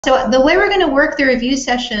So the way we're going to work the review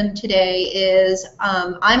session today is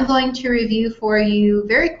I'm going to review for you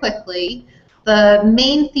very quickly the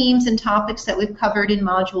main themes and topics that we've covered in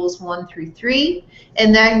modules 1 through 3.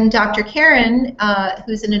 And then Dr. Caron,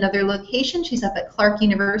 who's in another location, she's up at Clark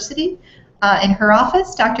University in her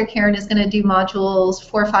office. Dr. Caron is going to do modules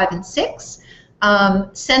 4, 5, and 6.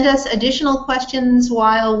 Send us additional questions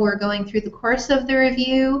while we're going through the course of the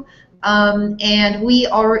review. And we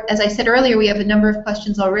are, as I said earlier, we have a number of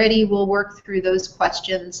questions already. We'll work through those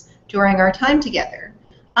questions during our time together.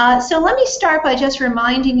 So let me start by just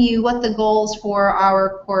reminding you what the goals for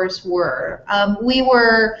our course were. We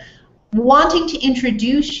were wanting to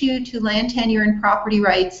introduce you to land tenure and property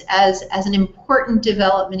rights as an important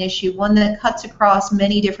development issue, one that cuts across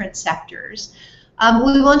many different sectors.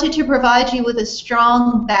 We wanted to provide you with a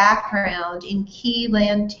strong background in key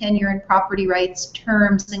land tenure and property rights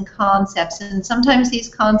terms and concepts, and sometimes these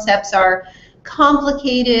concepts are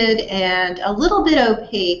complicated and a little bit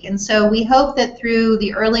opaque, and so we hope that through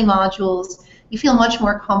the early modules you feel much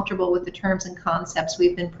more comfortable with the terms and concepts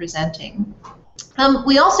we've been presenting.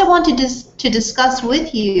 We also wanted to discuss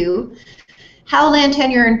with you how land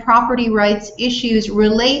tenure and property rights issues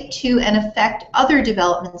relate to and affect other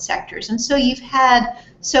development sectors. And so you've had,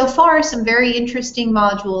 so far, some very interesting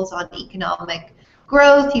modules on economic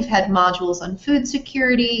growth. You've had modules on food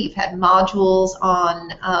security. You've had modules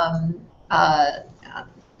on,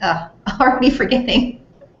 already forgetting,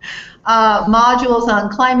 modules on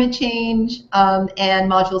climate change, and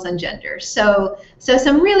modules on gender. So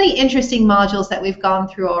some really interesting modules that we've gone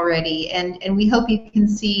through already, and we hope you can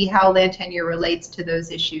see how land tenure relates to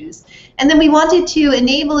those issues. And then we wanted to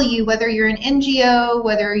enable you, whether you're an NGO,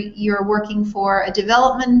 whether you're working for a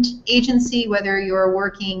development agency, whether you're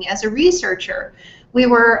working as a researcher, we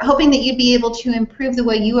were hoping that you'd be able to improve the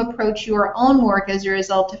way you approach your own work as a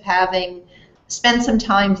result of having spent some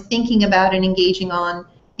time thinking about and engaging on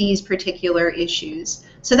these particular issues.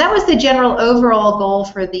 So that was the general overall goal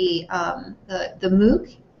for the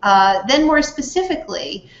MOOC. Then more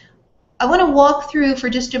specifically, I want to walk through for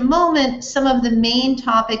just a moment some of the main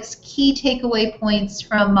topics, key takeaway points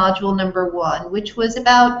from module number 1, which was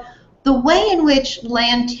about the way in which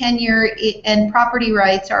land tenure and property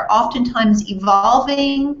rights are oftentimes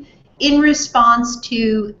evolving in response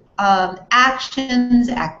to actions,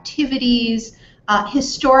 activities,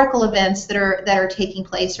 historical events that are taking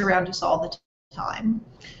place around us all the time.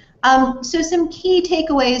 So some key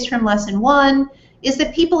takeaways from lesson 1 is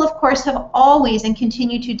that people, of course, have always and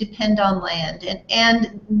continue to depend on land,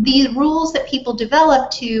 and the rules that people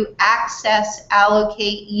develop to access,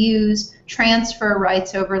 allocate, use, transfer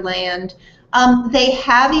rights over land, they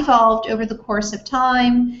have evolved over the course of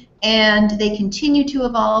time, and they continue to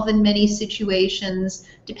evolve in many situations,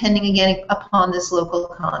 depending again upon this local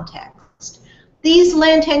context. These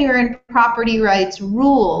land tenure and property rights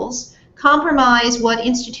rules compromise what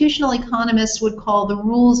institutional economists would call the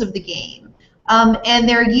rules of the game. And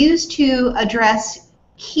they're used to address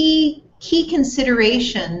key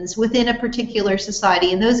considerations within a particular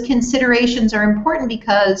society. And those considerations are important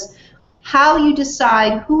because how you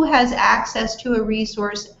decide who has access to a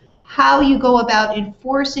resource, how you go about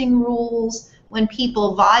enforcing rules when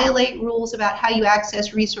people violate rules about how you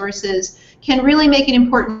access resources, can really make an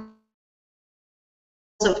important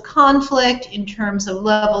of conflict, in terms of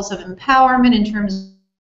levels of empowerment, in terms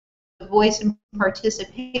of voice and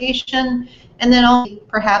participation, and then also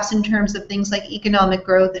perhaps in terms of things like economic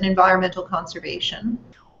growth and environmental conservation.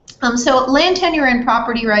 So land tenure and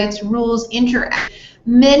property rights rules interact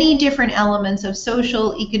many different elements of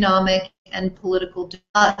social, economic, and political.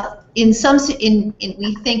 We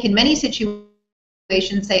think in many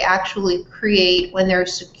situations they actually create, when they're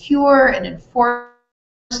secure and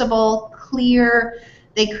enforceable, clear,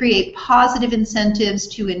 they create positive incentives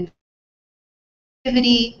to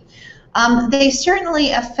activity. They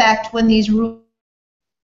certainly affect, when these rules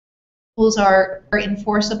are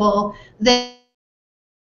enforceable, they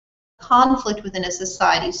conflict within a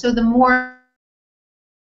society. So the more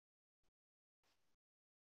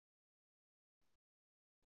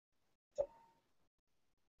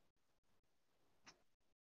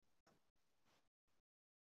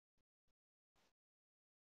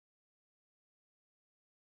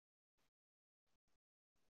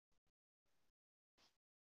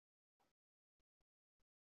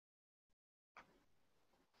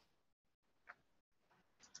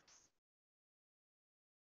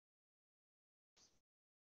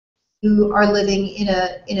you are living in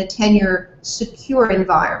a tenure secure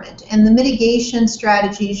environment, and the mitigation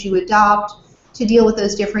strategies you adopt to deal with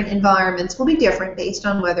those different environments will be different based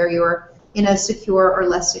on whether you're in a secure or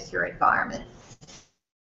less secure environment.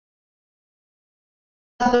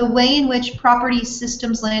 the way in which property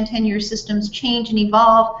systems, land tenure systems change and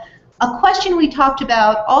evolve. A question we talked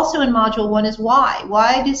about also in Module 1 is why.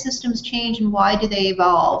 Why do systems change and why do they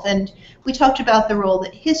evolve? And we talked about the role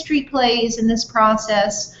that history plays in this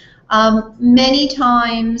process. Many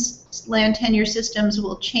times land tenure systems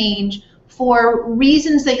will change for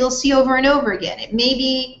reasons that you'll see over and over again. It may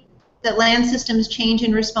be that land systems change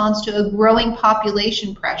in response to a growing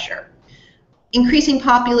population pressure. Increasing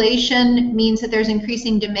population means that there's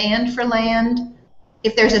increasing demand for land.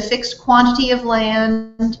 If there's a fixed quantity of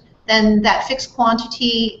land, then that fixed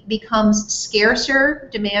quantity becomes scarcer,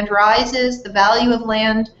 demand rises, the value of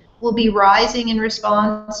land will be rising in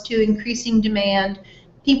response to increasing demand.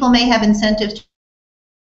 People may have incentives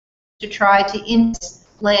to try to increase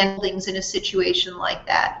land holdings in a situation like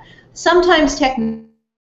that. Sometimes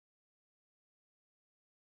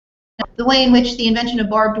the way in which the invention of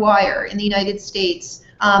barbed wire in the United States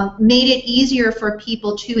made it easier for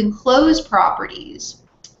people to enclose properties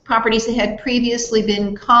that had previously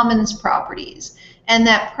been commons properties. And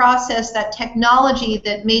that process, that technology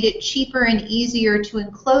that made it cheaper and easier to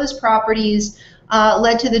enclose properties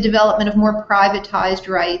led to the development of more privatized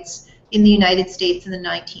rights in the United States in the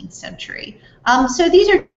 19th century. So these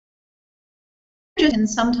are can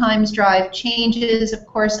sometimes drive changes. Of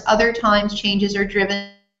course, other times changes are driven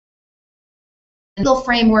legal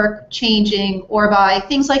framework changing or by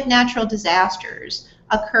things like natural disasters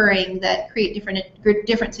occurring that create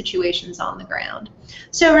different situations on the ground.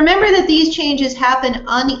 So remember that these changes happen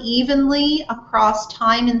unevenly across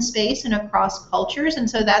time and space and across cultures, and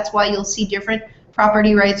so that's why you'll see different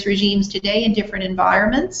property rights regimes today in different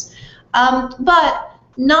environments. But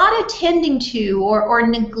not attending to or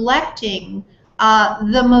neglecting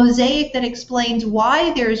the mosaic that explains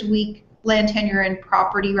why there's weak land tenure and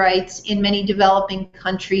property rights in many developing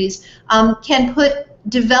countries can put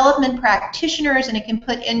development practitioners, and it can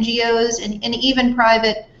put NGOs and even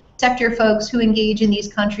private sector folks who engage in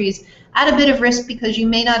these countries at a bit of risk, because you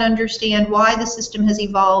may not understand why the system has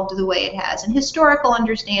evolved the way it has. And historical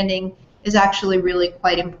understanding is actually really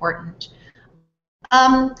quite important.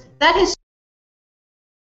 That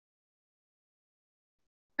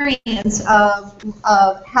experience of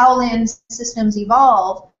how land systems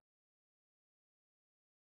evolve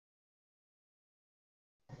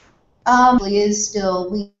is still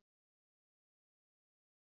weak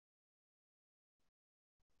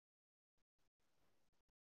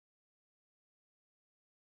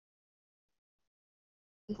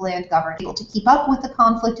land governance to keep up with the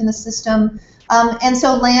conflict in the system, and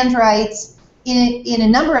so land rights in a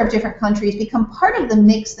number of different countries become part of the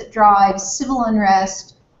mix that drives civil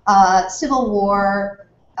unrest, civil war,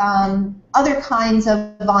 other kinds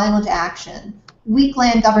of violent action. Weak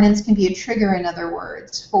land governance can be a trigger, in other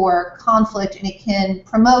words, for conflict, and it can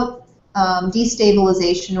promote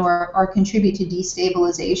destabilization or contribute to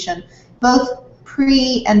destabilization, both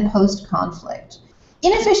pre and post-conflict.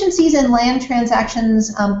 Inefficiencies in land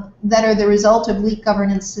transactions that are the result of weak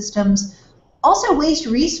governance systems also waste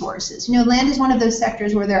resources. You know, land is one of those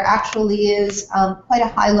sectors where there actually is quite a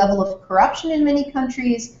high level of corruption in many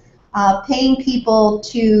countries. Paying people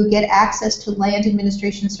to get access to land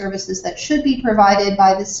administration services that should be provided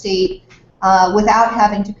by the state without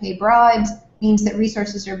having to pay bribes means that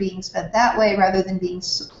resources are being spent that way rather than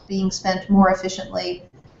being spent more efficiently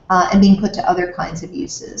and being put to other kinds of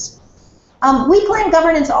uses. Weak land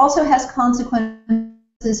governance also has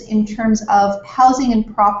consequences in terms of housing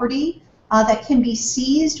and property that can be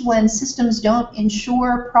seized when systems don't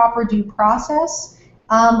ensure proper due process,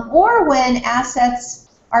 or when assets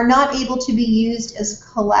are not able to be used as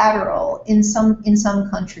collateral in some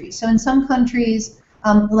countries. So in some countries,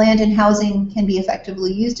 land and housing can be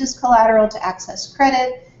effectively used as collateral to access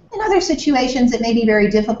credit. In other situations, it may be very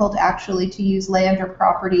difficult actually to use land or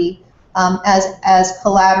property as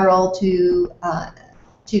collateral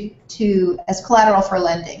as collateral for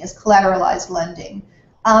lending, as collateralized lending.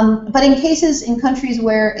 But in countries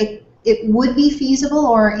where it would be feasible,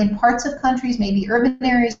 or in parts of countries, maybe urban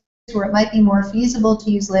areas, where it might be more feasible to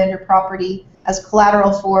use land or property as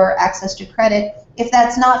collateral for access to credit. If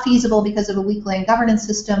that's not feasible because of a weak land governance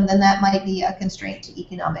system, then that might be a constraint to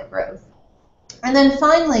economic growth. And then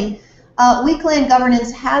finally, weak land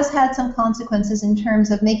governance has had some consequences in terms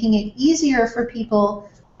of making it easier for people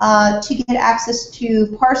to get access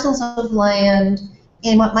to parcels of land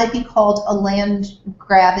in what might be called a land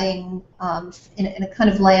grabbing, in a kind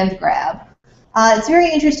of land grab. It's very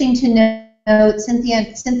interesting to note,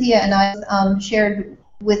 Cynthia and I shared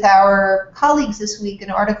with our colleagues this week an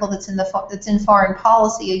article that's in Foreign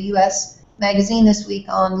Policy, a U.S. magazine this week,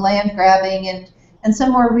 on land grabbing and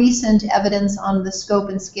some more recent evidence on the scope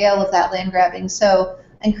and scale of that land grabbing. So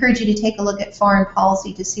I encourage you to take a look at foreign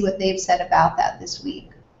policy to see what they've said about that this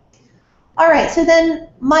week. All right, so then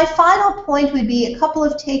my final point would be a couple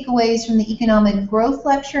of takeaways from the economic growth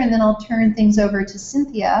lecture, and then I'll turn things over to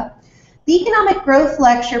Cynthia. The economic growth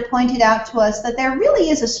lecture pointed out to us that there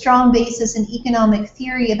really is a strong basis in economic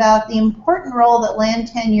theory about the important role that land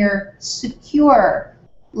tenure, secure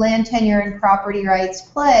land tenure and property rights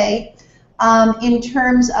play in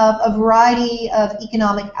terms of a variety of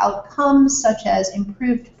economic outcomes, such as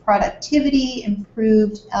improved productivity,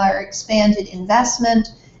 improved or expanded investment,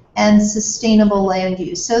 and sustainable land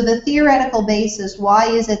use. So the theoretical basis, why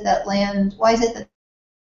is it that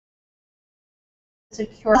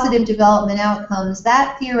secure positive development outcomes,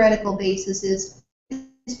 that theoretical basis is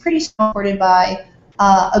pretty supported by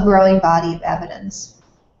a growing body of evidence.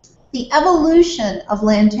 The evolution of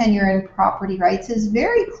land tenure and property rights is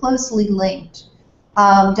very closely linked,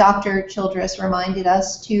 Dr. Childress reminded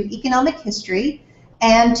us, to economic history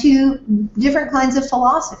and to different kinds of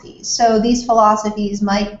philosophies. So these philosophies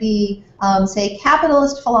might be, say,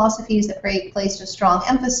 capitalist philosophies that placed a strong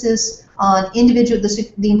emphasis on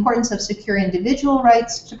the importance of secure individual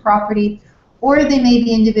rights to property, or they may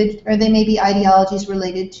be ideologies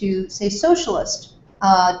related to, say, socialist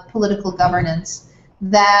political governance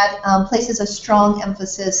that places a strong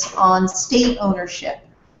emphasis on state ownership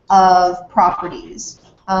of properties.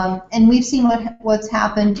 And we've seen what's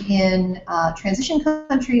happened in transition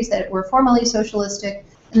countries that were formerly socialistic,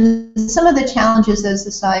 and some of the challenges those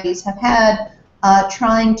societies have had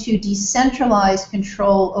trying to decentralize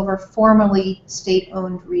control over formerly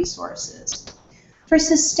state-owned resources. For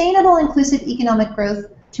sustainable inclusive economic growth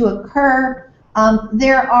to occur,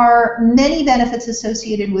 there are many benefits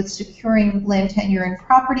associated with securing land tenure and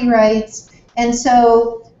property rights, and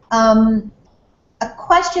so a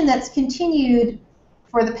question that's continued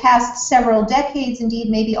for the past several decades, indeed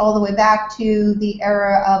maybe all the way back to the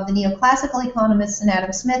era of the neoclassical economists and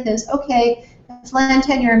Adam Smith, is, okay, if land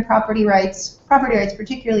tenure and property rights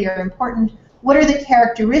particularly are important, what are the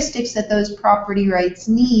characteristics that those property rights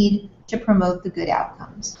need to promote the good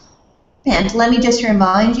outcomes? And let me just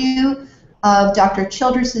remind you of Dr.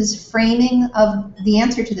 Childress's framing of the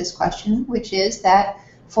answer to this question, which is that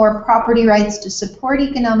for property rights to support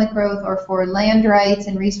economic growth, or for land rights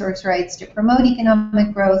and resource rights to promote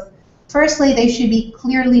economic growth, firstly, they should be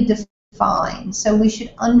clearly defined. So we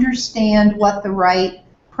should understand what the right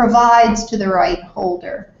provides to the right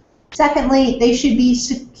holder. Secondly, they should be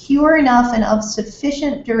secure enough and of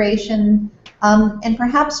sufficient duration and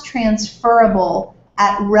perhaps transferable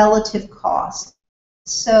at relative cost.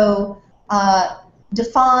 So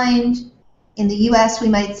defined, in the US we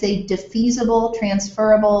might say defeasible,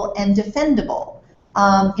 transferable, and defendable,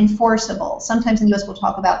 enforceable. Sometimes in the US we'll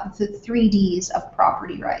talk about the 3 Ds of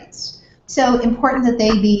property rights. So important that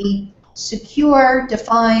they be secure,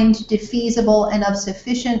 defined, defeasible, and of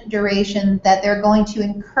sufficient duration that they're going to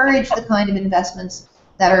encourage the kind of investments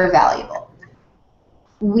that are valuable.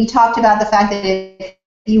 We talked about the fact that if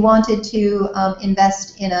you wanted to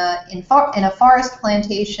invest in a forest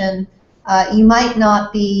plantation, you might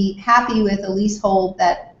not be happy with a leasehold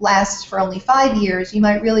that lasts for only 5 years. You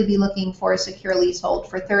might really be looking for a secure leasehold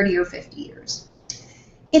for 30 or 50 years.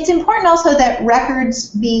 It's important also that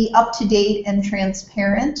records be up to date and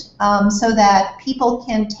transparent, so that people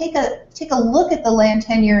can take a look at the land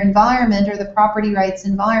tenure environment or the property rights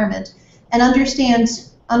environment and understand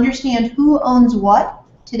who owns what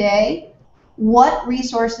today, what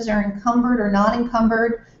resources are encumbered or not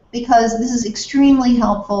encumbered, because this is extremely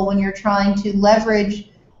helpful when you're trying to leverage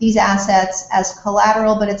these assets as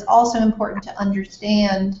collateral, but it's also important to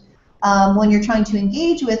understand when you're trying to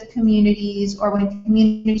engage with communities, or when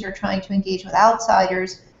communities are trying to engage with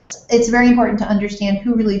outsiders. It's very important to understand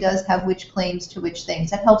who really does have which claims to which things.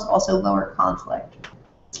 That helps also lower conflict.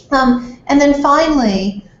 And then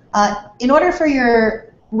finally, in order for your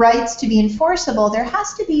rights to be enforceable, there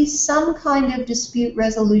has to be some kind of dispute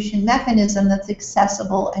resolution mechanism that's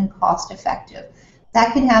accessible and cost-effective.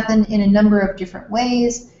 That can happen in a number of different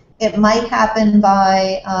ways. It might happen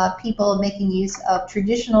by people making use of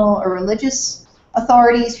traditional or religious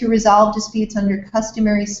authorities who resolve disputes under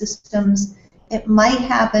customary systems. It might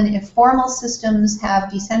happen if formal systems have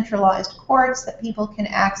decentralized courts that people can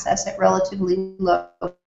access at relatively low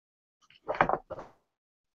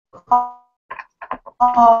cost.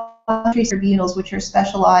 Tribunals, which are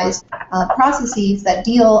specialized processes that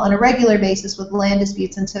deal on a regular basis with land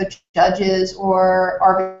disputes, and so judges or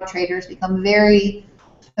arbitrators become very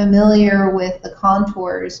familiar with the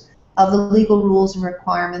contours of the legal rules and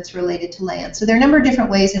requirements related to land. So there are a number of different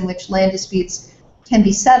ways in which land disputes can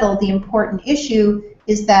be settled. The important issue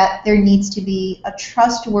is that there needs to be a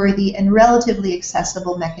trustworthy and relatively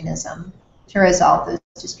accessible mechanism to resolve those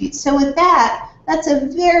disputes. So with that, that's a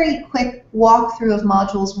very quick walkthrough of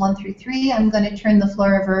modules 1 through 3. I'm going to turn the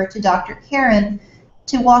floor over to Dr. Caron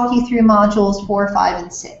to walk you through modules 4, 5,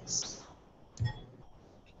 and 6.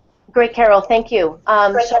 Great, Carol. Thank you.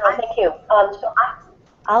 I'll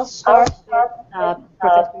start with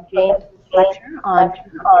Professor James' lecture on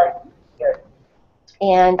tenure.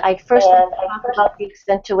 And I first want to talk about the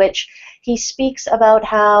extent to which he speaks about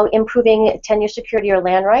how improving tenure security or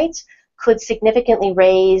land rights could significantly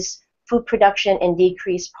raise food production and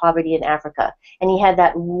decrease poverty in Africa. And he had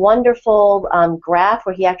that wonderful graph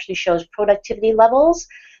where he actually shows productivity levels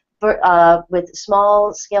with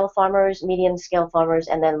small-scale farmers, medium-scale farmers,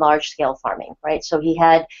 and then large-scale farming, right? So he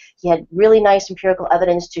had really nice empirical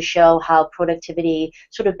evidence to show how productivity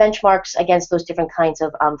sort of benchmarks against those different kinds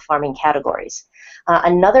of farming categories.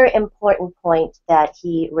 Another important point that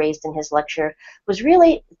he raised in his lecture was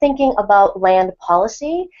really thinking about land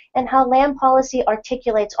policy and how land policy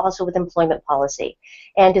articulates also with employment policy.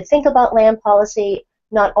 And to think about land policy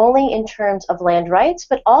not only in terms of land rights,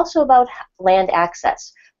 but also about land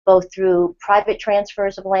access, both through private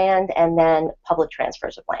transfers of land and then public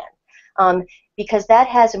transfers of land. Because that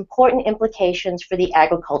has important implications for the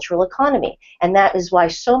agricultural economy. And that is why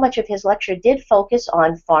so much of his lecture did focus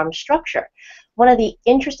on farm structure. One of the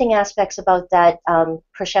interesting aspects about that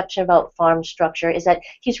perception about farm structure is that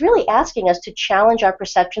he's really asking us to challenge our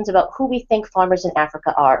perceptions about who we think farmers in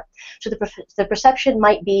Africa are. So the perception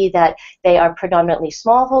might be that they are predominantly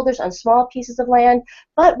smallholders on small pieces of land,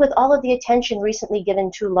 but with all of the attention recently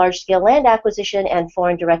given to large-scale land acquisition and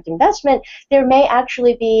foreign direct investment, there may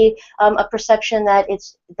actually be a perception that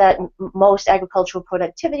most agricultural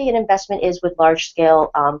productivity and investment is with large-scale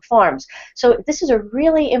farms. So this is a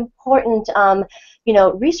really important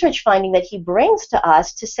research finding that he brings to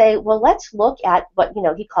us to say, well, let's look at what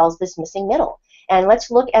he calls this missing middle, and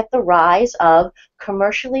let's look at the rise of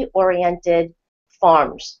commercially oriented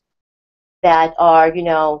farms that are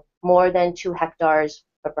more than 2 hectares,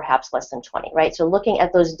 but perhaps less than 20, right? So looking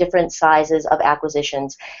at those different sizes of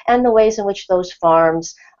acquisitions and the ways in which those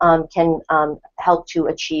farms can help to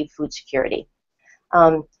achieve food security.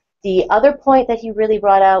 The other point that he really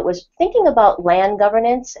brought out was thinking about land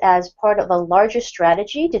governance as part of a larger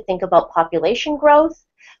strategy to think about population growth,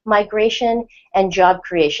 migration, and job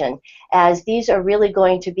creation, as these are really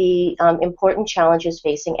going to be important challenges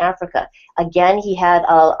facing Africa. Again, he had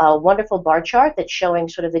a wonderful bar chart that's showing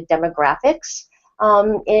sort of the demographics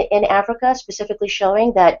in Africa, specifically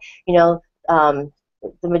showing that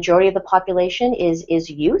the majority of the population is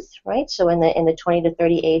youth, right? So in the 20 to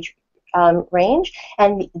 30 age range,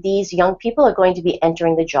 and these young people are going to be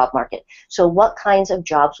entering the job market. So what kinds of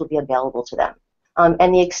jobs will be available to them?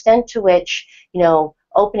 And the extent to which,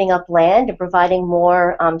 opening up land and providing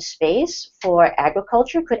more space for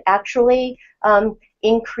agriculture could actually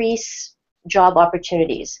increase job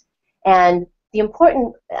opportunities. And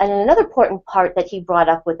another important part that he brought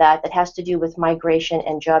up with that has to do with migration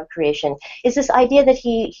and job creation is this idea that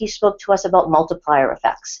he spoke to us about multiplier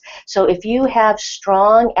effects. So if you have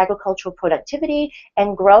strong agricultural productivity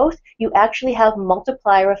and growth, you actually have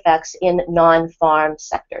multiplier effects in non-farm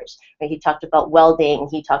sectors. Right? He talked about welding,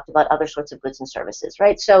 he talked about other sorts of goods and services,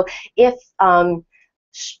 right? So if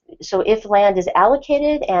land is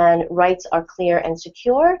allocated and rights are clear and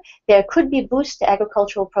secure, there could be boosts to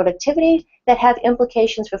agricultural productivity that have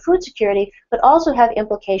implications for food security, but also have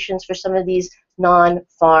implications for some of these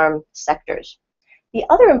non-farm sectors. The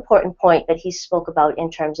other important point that he spoke about in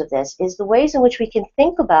terms of this is the ways in which we can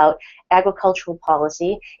think about agricultural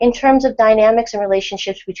policy in terms of dynamics and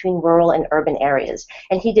relationships between rural and urban areas.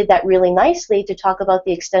 And he did that really nicely to talk about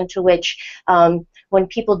the extent to which when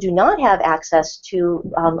people do not have access to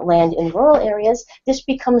land in rural areas, this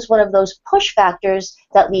becomes one of those push factors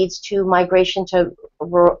that leads to migration to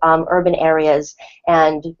urban areas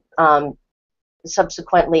and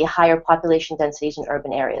subsequently higher population densities in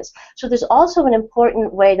urban areas. So there's also an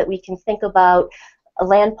important way that we can think about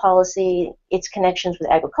land policy, its connections with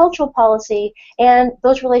agricultural policy, and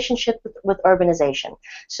those relationships with urbanization.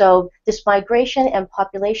 So this migration and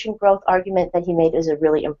population growth argument that he made is a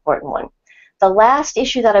really important one. The last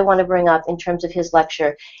issue that I want to bring up in terms of his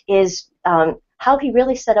lecture is how he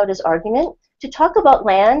really set out his argument to talk about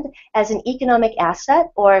land as an economic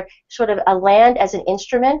asset, or sort of a land as an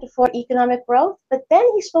instrument for economic growth, but then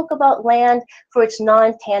he spoke about land for its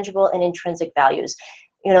non-tangible and intrinsic values.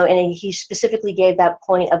 And he specifically gave that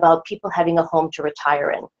point about people having a home to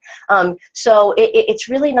retire in. So it's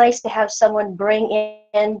really nice to have someone bring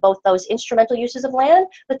in both those instrumental uses of land,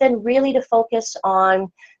 but then really to focus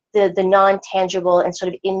on the non-tangible and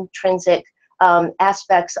sort of intrinsic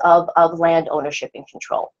aspects of land ownership and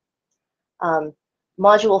control.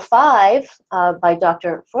 Module 5 by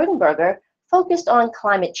Dr. Freudenberger focused on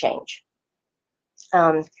climate change.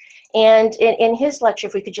 And in his lecture,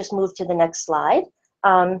 if we could just move to the next slide,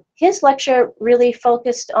 his lecture really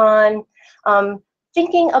focused on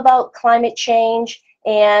thinking about climate change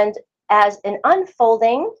and as an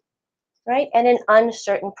unfolding, right, and an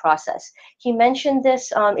uncertain process. He mentioned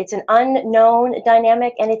this, it's an unknown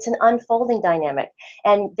dynamic and it's an unfolding dynamic.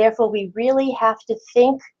 And therefore, we really have to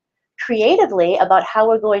think creatively about how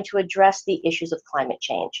we're going to address the issues of climate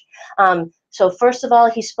change. So first of all,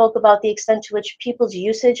 he spoke about the extent to which people's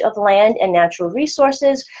usage of land and natural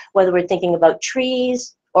resources, whether we're thinking about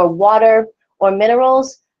trees or water or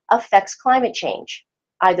minerals, affects climate change,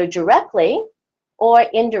 either directly or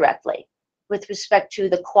indirectly, with respect to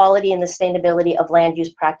the quality and the sustainability of land use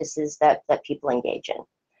practices that people engage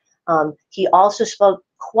in. He also spoke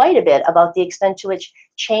quite a bit about the extent to which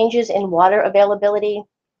changes in water availability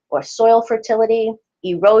or soil fertility,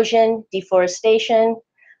 erosion, deforestation,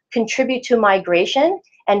 contribute to migration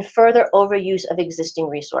and further overuse of existing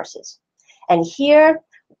resources. And here,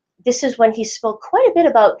 this is when he spoke quite a bit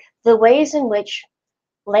about the ways in which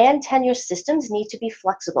land tenure systems need to be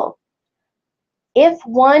flexible. If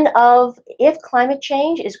climate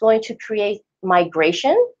change is going to create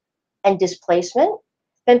migration and displacement,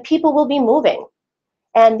 then people will be moving.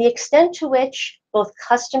 And the extent to which both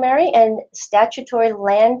customary and statutory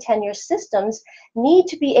land tenure systems need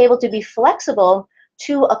to be able to be flexible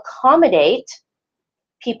to accommodate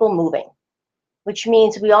people moving, which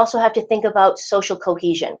means we also have to think about social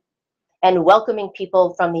cohesion and welcoming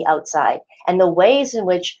people from the outside, and the ways in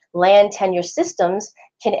which land tenure systems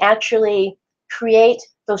can actually create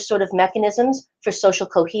those sort of mechanisms for social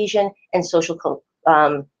cohesion and social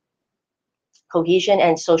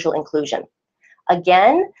inclusion.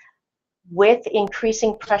 Again, with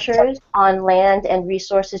increasing pressures on land and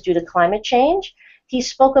resources due to climate change, he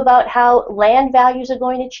spoke about how land values are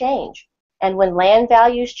going to change. And when land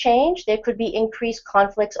values change, there could be increased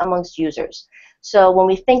conflicts amongst users. So when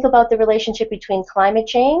we think about the relationship between climate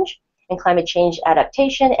change and climate change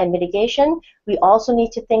adaptation and mitigation, we also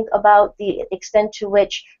need to think about the extent to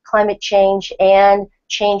which climate change and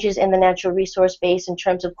changes in the natural resource base in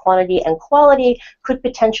terms of quantity and quality could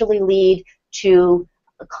potentially lead to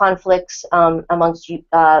conflicts amongst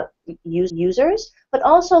users, but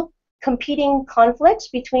also competing conflicts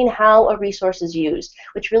between how a resource is used,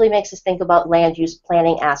 which really makes us think about land use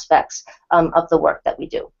planning aspects of the work that we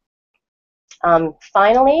do.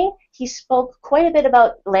 Finally, he spoke quite a bit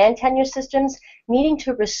about land tenure systems needing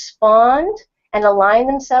to respond and align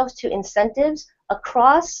themselves to incentives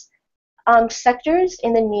across sectors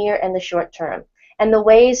in the near and the short term, and the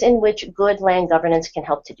ways in which good land governance can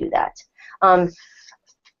help to do that.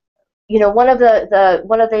 You know, one of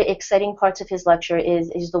the exciting parts of his lecture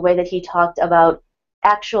is the way that he talked about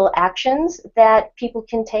actual actions that people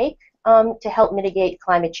can take to help mitigate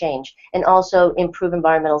climate change and also improve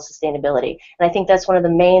environmental sustainability. And I think that's one of the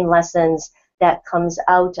main lessons that comes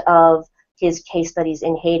out of his case studies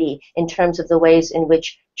in Haiti in terms of the ways in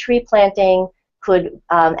which tree planting could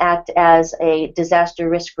act as a disaster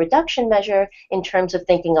risk reduction measure in terms of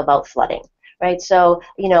thinking about flooding. Right, so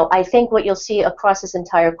you know, I think what you'll see across this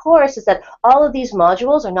entire course is that all of these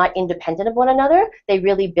modules are not independent of one another; they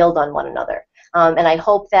really build on one another. And I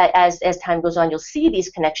hope that as time goes on, you'll see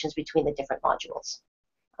these connections between the different modules.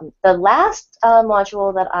 The last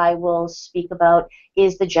module that I will speak about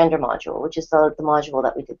is the gender module, which is the module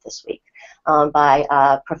that we did this week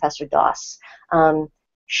by Professor Doss.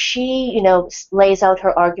 She, you know, lays out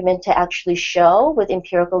her argument to actually show with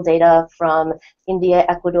empirical data from India,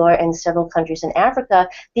 Ecuador, and several countries in Africa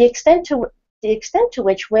the extent to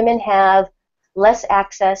which women have less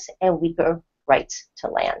access and weaker rights to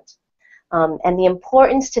land, and the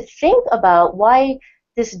importance to think about why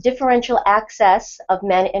this differential access of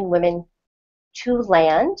men and women to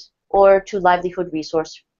land or to livelihood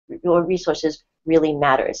resources really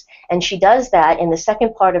matters. And she does that in the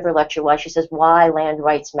second part of her lecture, why she says why land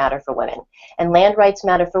rights matter for women. And land rights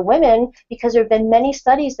matter for women because there have been many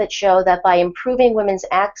studies that show that by improving women's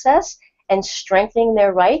access and strengthening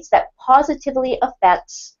their rights, that positively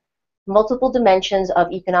affects multiple dimensions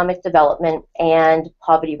of economic development and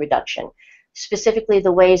poverty reduction, specifically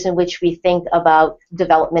the ways in which we think about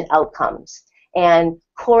development outcomes. And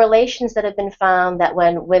correlations that have been found that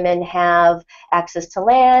when women have access to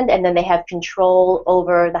land and then they have control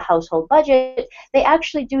over the household budget, they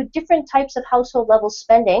actually do different types of household level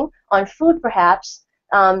spending on food perhaps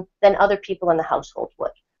than other people in the household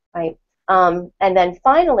would, right? And then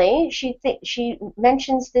finally, she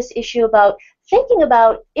mentions this issue about thinking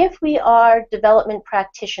about, if we are development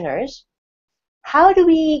practitioners, how do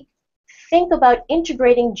we think about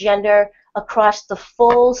integrating gender across the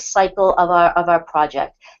full cycle of our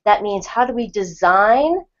project? That means, how do we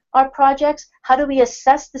design our projects? How do we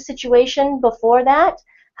assess the situation before that?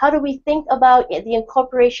 How do we think about the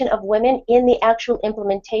incorporation of women in the actual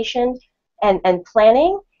implementation and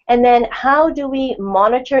planning? And then how do we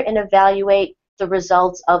monitor and evaluate the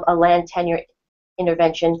results of a land tenure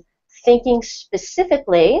intervention, thinking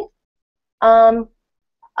specifically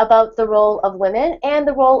about the role of women and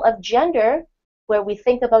the role of gender, where we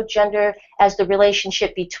think about gender as the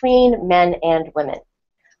relationship between men and women.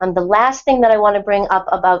 The last thing that I want to bring up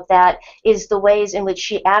about that is the ways in which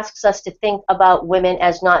she asks us to think about women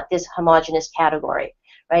as not this homogenous category,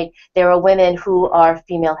 right? There are women who are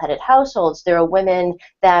female-headed households. There are women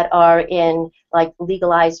that are in like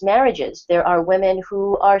legalized marriages. There are women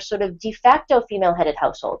who are sort of de facto female-headed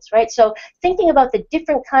households, right? So thinking about the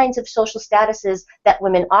different kinds of social statuses that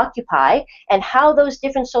women occupy and how those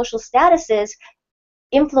different social statuses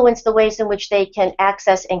influence the ways in which they can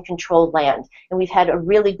access and control land. And we've had a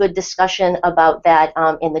really good discussion about that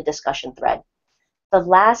in the discussion thread. The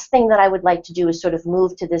last thing that I would like to do is sort of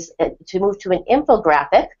move to this, to move to an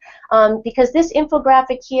infographic, because this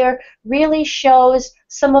infographic here really shows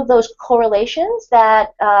some of those correlations that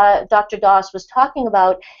Dr. Doss was talking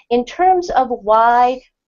about in terms of why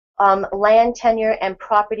land tenure and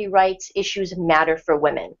property rights issues matter for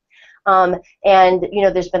women. And you know,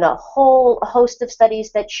 there's been a whole host of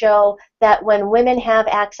studies that show that when women have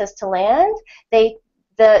access to land,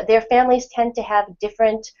 their families tend to have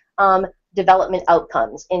different development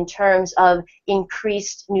outcomes in terms of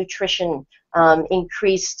increased nutrition,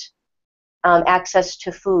 increased access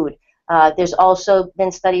to food. There's also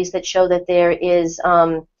been studies that show that there is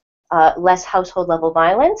less household level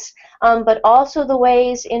violence, but also the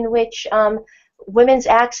ways in which women's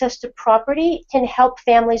access to property can help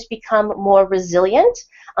families become more resilient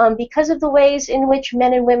because of the ways in which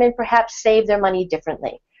men and women perhaps save their money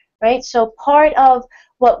differently, right? So part of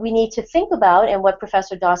what we need to think about, and what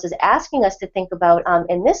Professor Doss is asking us to think about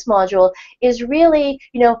in this module, is really,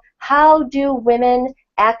 you know, how do women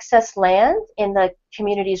access land in the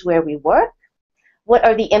communities where we work? What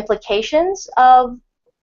are the implications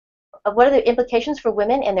for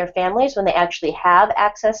women and their families when they actually have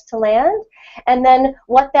access to land? And then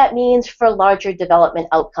what that means for larger development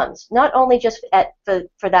outcomes, not only just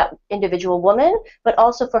for that individual woman, but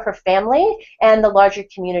also for her family and the larger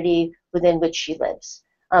community within which she lives.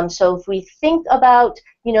 So if we think about,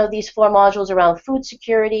 you know, these 4 modules around food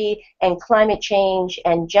security and climate change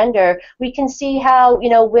and gender, we can see how, you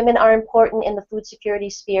know, women are important in the food security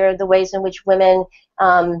sphere, the ways in which women,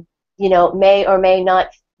 you know, may or may not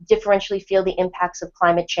differentially feel the impacts of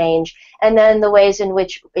climate change, and then the ways in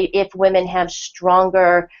which, if women have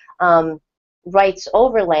stronger rights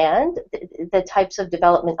over land, the types of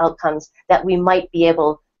development outcomes that we might be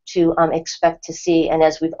able to expect to see. And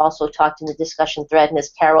as we've also talked in the discussion thread, and as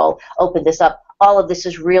Carol opened this up, all of this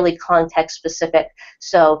is really context specific.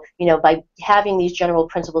 So, you know, by having these general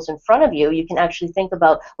principles in front of you, you can actually think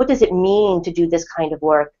about, what does it mean to do this kind of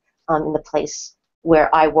work in the place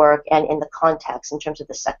where I work and in the context in terms of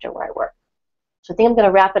the sector where I work. So I think I'm going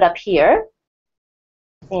to wrap it up here,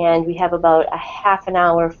 and we have about a half an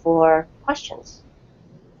hour for questions.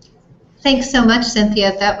 Thanks so much,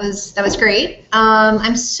 Cynthia. That was great.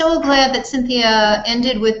 I'm so glad that Cynthia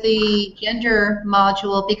ended with the gender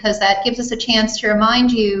module, because that gives us a chance to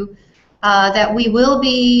remind you that we will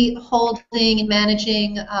be holding and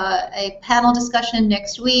managing a panel discussion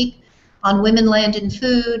next week on women, land, and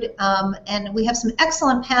food, and we have some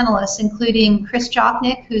excellent panelists, including Chris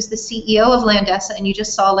Jochnick, who's the CEO of Landesa, and you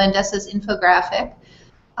just saw Landesa's infographic.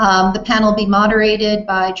 The panel will be moderated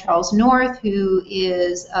by Charles North, who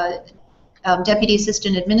is Deputy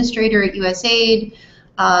Assistant Administrator at USAID.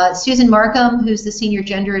 Susan Markham, who's the Senior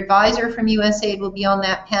Gender Advisor from USAID, will be on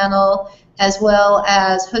that panel, as well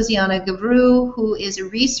as Hosiana Boudreaux, who is a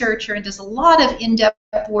researcher and does a lot of in-depth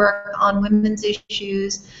work on women's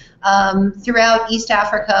issues throughout East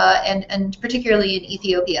Africa and particularly in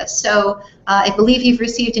Ethiopia. So I believe you've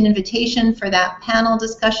received an invitation for that panel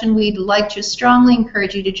discussion. We'd like to strongly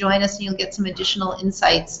encourage you to join us, and you'll get some additional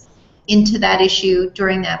insights into that issue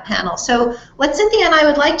during that panel. So what Cynthia and I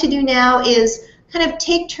would like to do now is kind of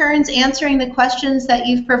take turns answering the questions that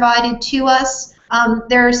you've provided to us.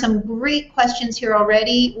 There are some great questions here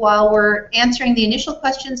already. While we're answering the initial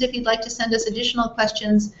questions, if you'd like to send us additional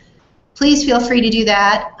questions, please feel free to do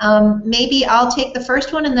that. Maybe I'll take the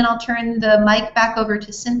first one, and then I'll turn the mic back over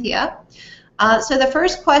to Cynthia. So the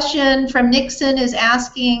first question from Nixon is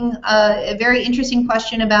asking a very interesting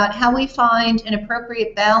question about how we find an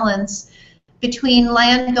appropriate balance between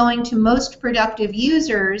land going to most productive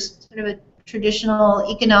users, sort of a traditional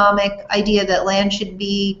economic idea that land should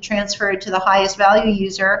be transferred to the highest value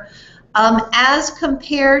user, as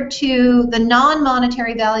compared to the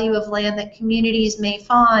non-monetary value of land that communities may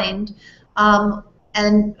find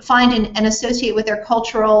and associate with their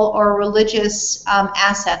cultural or religious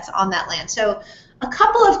assets on that land. So a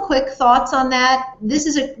couple of quick thoughts on that. This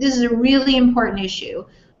is a really important issue.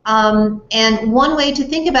 And one way to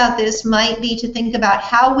think about this might be to think about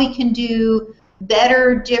how we can do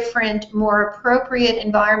better, different, more appropriate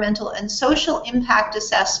environmental and social impact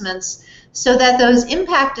assessments so that those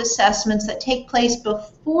impact assessments that take place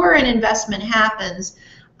before an investment happens,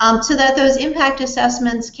 so that those impact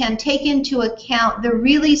assessments can take into account the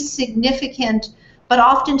really significant but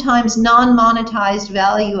oftentimes non-monetized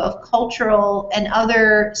value of cultural and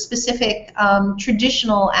other specific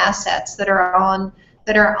traditional assets that are on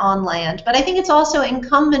land. But I think it's also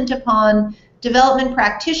incumbent upon development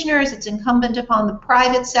practitioners, it's incumbent upon the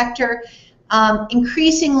private sector,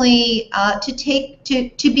 increasingly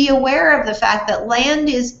to be aware of the fact that land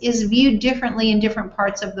is viewed differently in different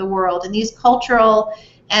parts of the world, and these cultural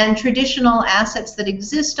and traditional assets that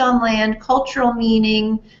exist on land, cultural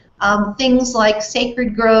meaning, things like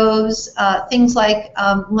sacred groves, things like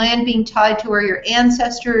land being tied to where your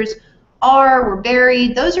ancestors were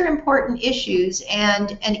buried. Those are important issues,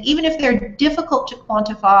 and even if they're difficult to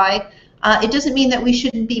quantify, it doesn't mean that we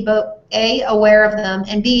shouldn't be both A, aware of them,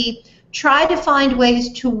 and B, try to find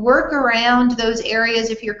ways to work around those areas.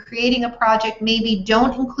 If you're creating a project, maybe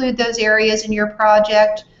don't include those areas in your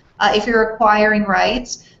project if you're acquiring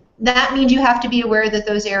rights. That means you have to be aware that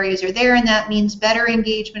those areas are there, and that means better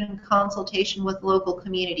engagement and consultation with local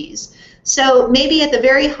communities. So maybe at the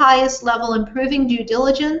very highest level, improving due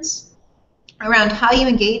diligence around how you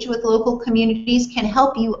engage with local communities can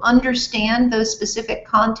help you understand those specific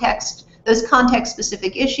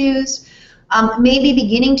context-specific issues. Maybe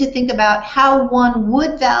beginning to think about how one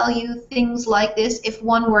would value things like this if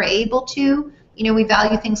one were able to. You know, we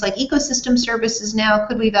value things like ecosystem services now.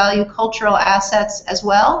 Could we value cultural assets as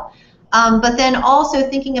well? But then also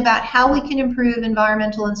thinking about how we can improve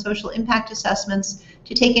environmental and social impact assessments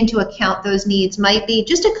to take into account those needs might be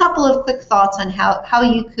just a couple of quick thoughts on how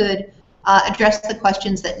you could address the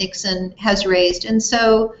questions that Nixon has raised. And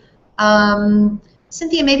so,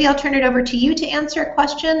 Cynthia, maybe I'll turn it over to you to answer a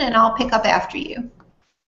question, and I'll pick up after you.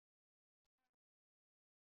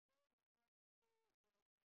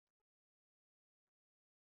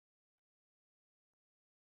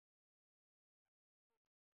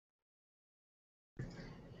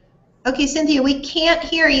 Okay, Cynthia, we can't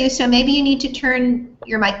hear you, so maybe you need to turn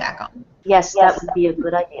your mic back on. Yes, that would be a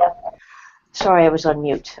good idea. Sorry, I was on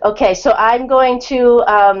mute. Okay, so I'm going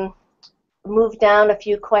to move down a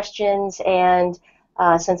few questions, and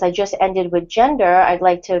since I just ended with gender, I'd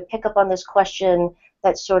like to pick up on this question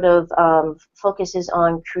that sort of focuses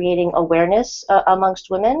on creating awareness amongst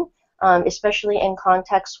women, especially in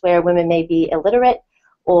contexts where women may be illiterate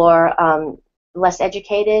or less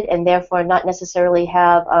educated and therefore not necessarily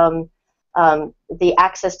have the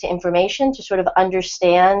access to information to sort of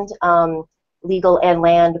understand legal and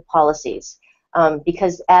land policies.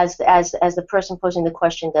 Because as the person posing the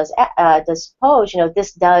question does pose, you know,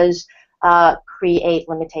 this does create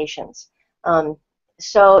limitations.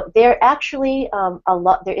 So there is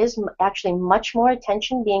actually much more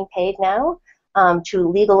attention being paid now to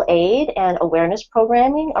legal aid and awareness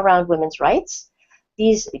programming around women's rights.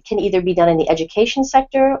 These can either be done in the education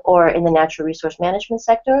sector or in the natural resource management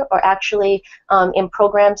sector, or actually in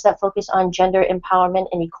programs that focus on gender empowerment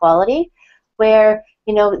and equality, where,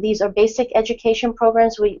 you know, these are basic education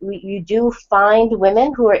programs. You do find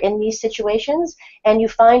women who are in these situations, and you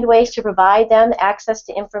find ways to provide them access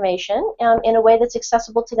to information in a way that's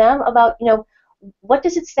accessible to them about, you know, what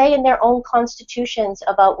does it say in their own constitutions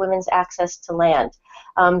about women's access to land?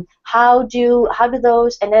 How do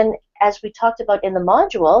those, and then as we talked about in the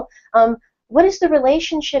module, what does the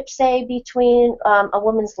relationship say between a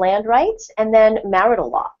woman's land rights and then marital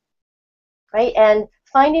law, right? And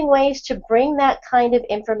finding ways to bring that kind of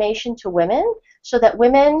information to women so that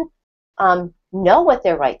women know what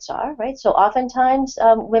their rights are, right? So oftentimes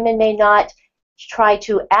women may not try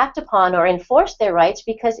to act upon or enforce their rights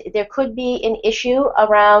because there could be an issue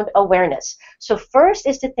around awareness. So first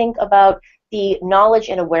is to think about the knowledge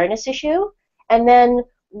and awareness issue, and then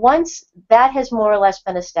once that has more or less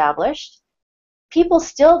been established, people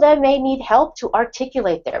still then may need help to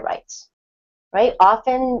articulate their rights. Right?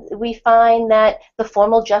 Often we find that the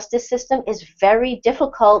formal justice system is very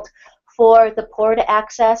difficult for the poor to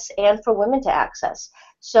access and for women to access.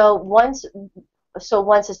 So once, as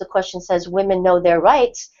the question says, women know their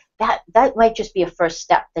rights, that might just be a first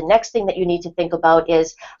step. The next thing that you need to think about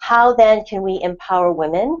is how then can we empower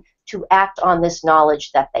women to act on this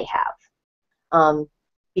knowledge that they have.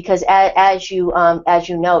 Because as you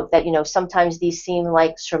note that sometimes these seem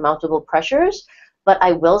like surmountable pressures, but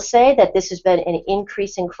I will say that this has been an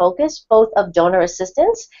increasing focus both of donor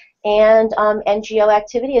assistance and NGO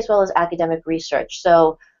activity as well as academic research.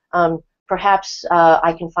 So perhaps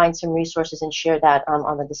I can find some resources and share that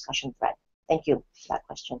on the discussion thread. Thank you for that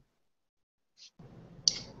question.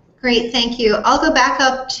 Great, thank you. I'll go back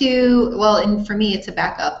up to, well, and for me it's a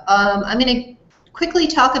backup. I'm going to quickly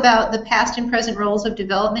talk about the past and present roles of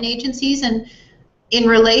development agencies and in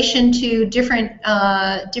relation to different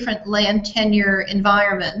land tenure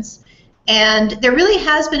environments. And there really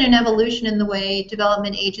has been an evolution in the way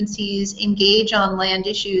development agencies engage on land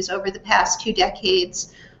issues over the past 2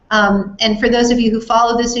 decades. And for those of you who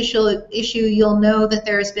follow this issue, you'll know that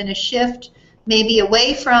there has been a shift maybe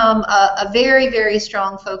away from a very, very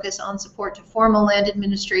strong focus on support to formal land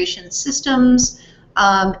administration systems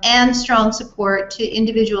and strong support to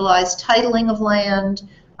individualized titling of land,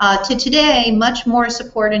 to today much more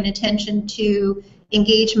support and attention to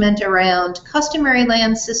engagement around customary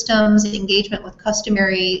land systems, engagement with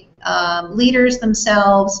customary leaders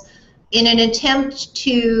themselves, in an attempt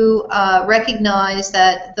to recognize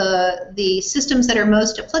that the systems that are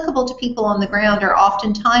most applicable to people on the ground are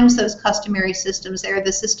oftentimes those customary systems. They're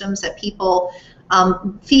the systems that people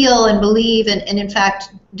feel and believe and in fact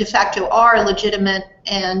de facto are legitimate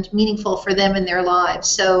and meaningful for them in their lives.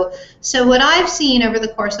 So what I've seen over the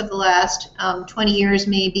course of the last 20 years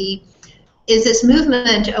maybe is this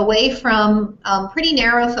movement away from pretty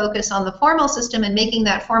narrow focus on the formal system and making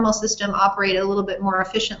that formal system operate a little bit more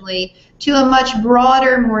efficiently to a much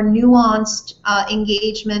broader, more nuanced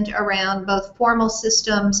engagement around both formal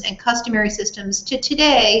systems and customary systems to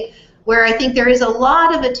today, where I think there is a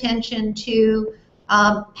lot of attention to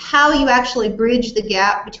how you actually bridge the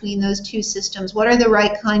gap between those two systems. What are the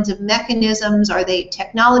right kinds of mechanisms? Are they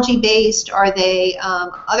technology-based? Are they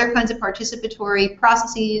other kinds of participatory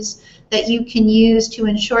processes that you can use to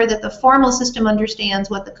ensure that the formal system understands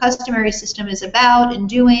what the customary system is about and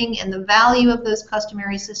doing and the value of those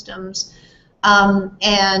customary systems,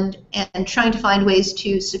 and trying to find ways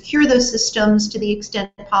to secure those systems to the extent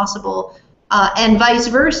possible, and vice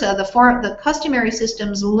versa, the customary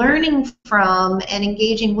systems learning from and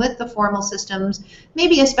engaging with the formal systems,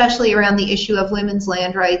 maybe especially around the issue of women's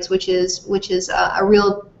land rights, which is a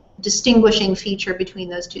real distinguishing feature between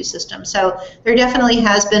those two systems. So there definitely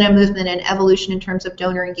has been a movement and evolution in terms of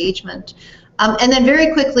donor engagement. And then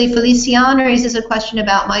very quickly, Felician raises a question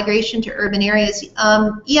about migration to urban areas.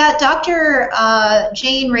 Yeah, Dr.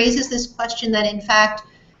 Jane raises this question that in fact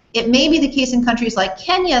it may be the case in countries like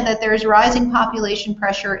Kenya that there's rising population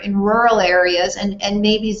pressure in rural areas, and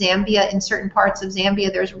maybe Zambia, in certain parts of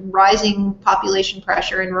Zambia, there's rising population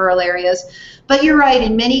pressure in rural areas. But you're right,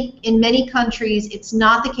 in many countries, it's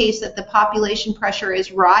not the case that the population pressure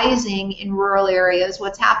is rising in rural areas.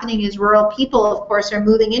 What's happening is rural people, of course, are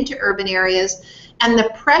moving into urban areas, and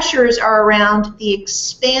the pressures are around the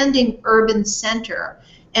expanding urban center.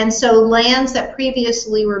 And so lands that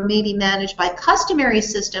previously were maybe managed by customary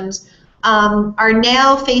systems are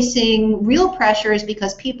now facing real pressures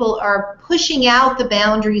because people are pushing out the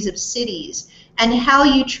boundaries of cities, and how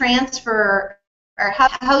you transfer or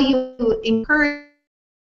how you encourage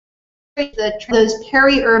those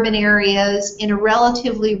peri-urban areas in a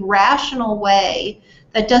relatively rational way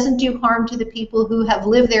that doesn't do harm to the people who have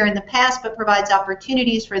lived there in the past but provides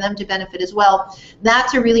opportunities for them to benefit as well.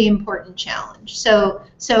 That's a really important challenge. So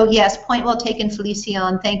yes, point well taken,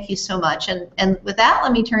 Felician. Thank you so much. And with that,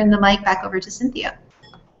 let me turn the mic back over to Cynthia.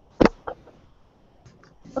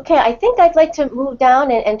 Okay, I think I'd like to move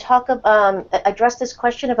down and talk address this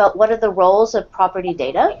question about what are the roles of property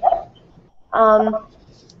data.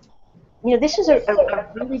 This is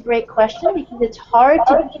a really great question because it's hard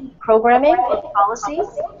to do programming and policies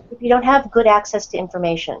if you don't have good access to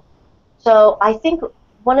information. So I think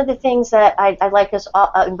one of the things that I'd like us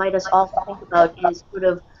invite us all to think about is sort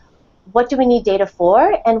of what do we need data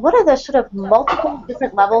for, and what are the sort of multiple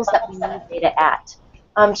different levels that we need data at.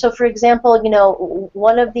 So for example,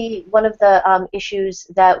 one of the issues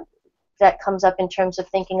that comes up in terms of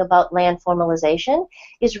thinking about land formalization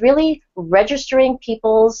is really registering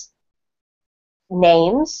people's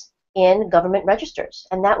names in government registers,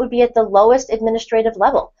 and that would be at the lowest administrative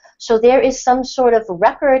level. So there is some sort of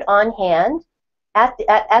record on hand at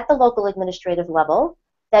the local administrative level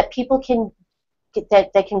that people can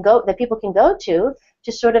that people can go to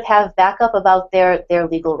sort of have backup about their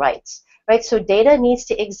legal rights, right? So data needs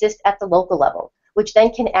to exist at the local level, which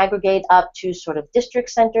then can aggregate up to sort of district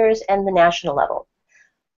centers and the national level.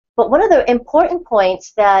 But one of the important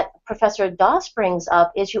points that Professor Doss brings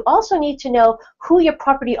up is you also need to know who your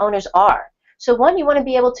property owners are. So one, you want to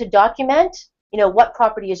be able to document, what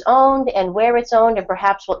property is owned and where it's owned and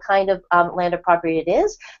perhaps what kind of land or property it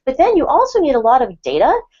is. But then you also need a lot of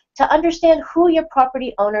data to understand who your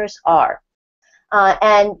property owners are.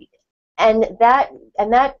 And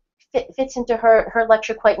that fits into her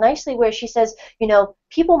lecture quite nicely, where she says,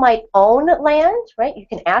 people might own land, right? You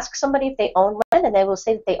can ask somebody if they own land, and they will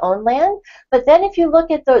say that they own land. But then if you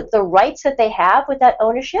look at the rights that they have with that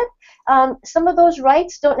ownership, some of those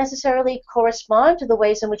rights don't necessarily correspond to the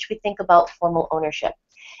ways in which we think about formal ownership.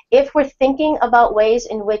 If we're thinking about ways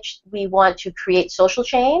in which we want to create social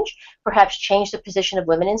change, perhaps change the position of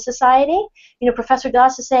women in society, Professor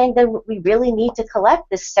Doss is saying that we really need to collect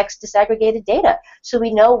this sex disaggregated data so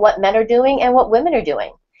we know what men are doing and what women are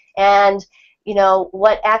doing, and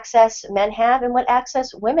what access men have and what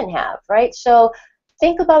access women have, right? So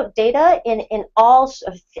think about data in all,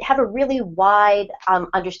 have a really wide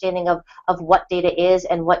understanding of what data is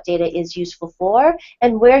and what data is useful for,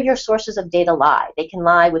 and where your sources of data lie. They can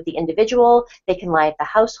lie with the individual, they can lie at the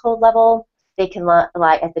household level, they can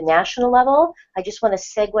lie at the national level. I just want to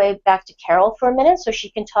segue back to Karol for a minute so she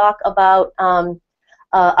can talk about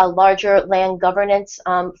a larger land governance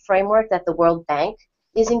framework that the World Bank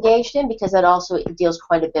is engaged in, because that also deals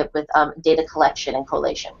quite a bit with data collection and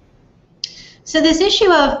collation. So this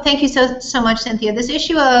issue of, thank you so much, Cynthia, this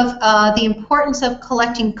issue of the importance of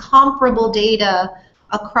collecting comparable data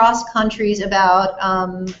across countries about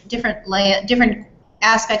different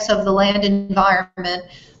aspects of the land environment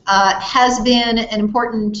has been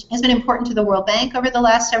important to the World Bank over the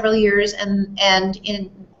last several years, and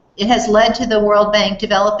it has led to the World Bank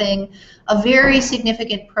developing a very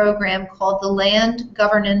significant program called the Land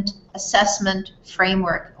Governance Assessment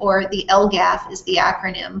Framework, or the LGAF is the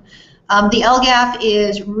acronym. The LGAF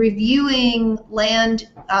is reviewing land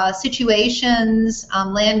situations,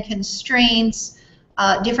 land constraints,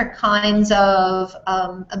 different kinds of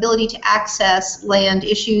ability to access land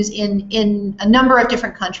issues in a number of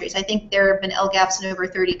different countries. I think there have been LGAFs in over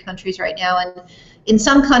 30 countries right now, and in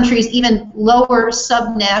some countries even lower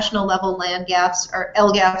subnational level land gaps or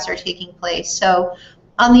LGAFs are taking place. So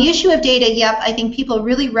on the issue of data, yep, I think people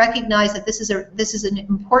really recognize that this is an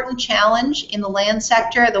important challenge in the land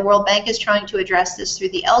sector. The World Bank is trying to address this through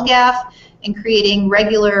the LGAF and creating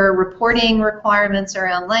regular reporting requirements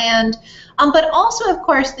around land. But also, of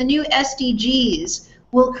course, the new SDGs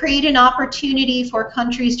will create an opportunity for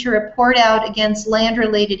countries to report out against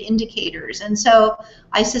land-related indicators. And so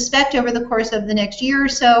I suspect over the course of the next year or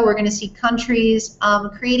so, we're going to see countries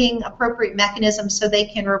creating appropriate mechanisms so they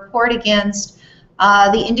can report against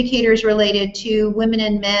the indicators related to women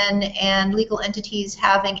and men and legal entities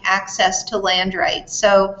having access to land rights.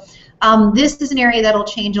 So this is an area that will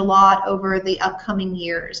change a lot over the upcoming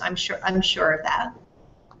years. I'm sure of that.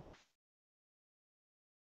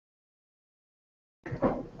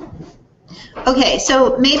 Okay,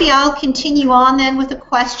 so maybe I'll continue on then with a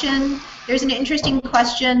question. There's an interesting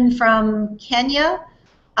question from Kenya.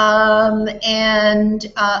 About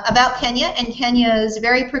Kenya and Kenya's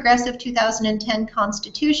very progressive 2010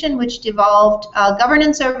 constitution, which devolved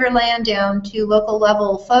governance over land down to local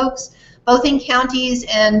level folks, both in counties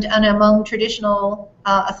and among traditional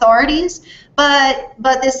authorities. But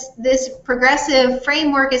this progressive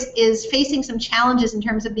framework is facing some challenges in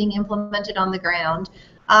terms of being implemented on the ground.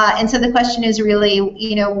 And so the question is really,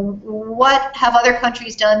 what have other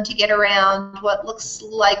countries done to get around what looks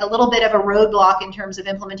like a little bit of a roadblock in terms of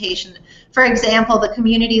implementation? For example, the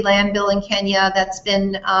community land bill in Kenya that's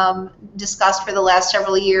been discussed for the last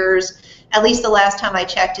several years, at least the last time I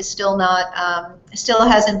checked, is still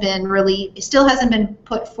hasn't been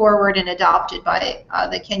put forward and adopted by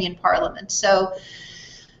the Kenyan Parliament. So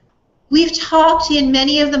we've talked in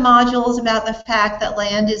many of the modules about the fact that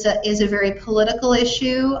land is a very political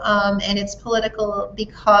issue, and it's political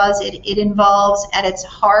because it involves at its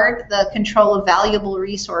heart the control of valuable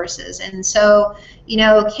resources. And so,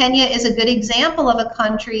 Kenya is a good example of a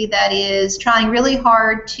country that is trying really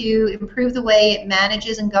hard to improve the way it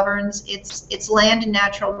manages and governs its land and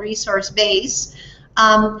natural resource base.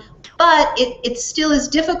 But it still is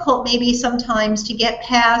difficult maybe sometimes to get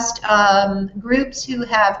past groups who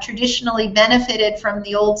have traditionally benefited from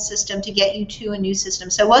the old system to get you to a new system.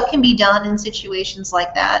 So what can be done in situations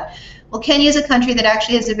like that? Well, Kenya is a country that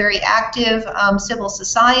actually has a very active civil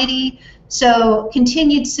society. So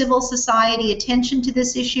continued civil society attention to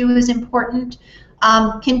this issue is important.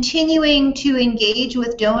 Continuing to engage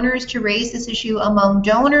with donors to raise this issue among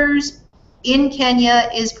donors in Kenya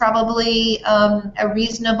is probably a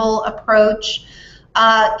reasonable approach.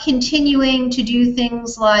 Continuing to do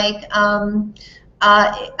things like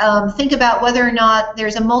think about whether or not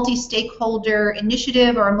there's a multi-stakeholder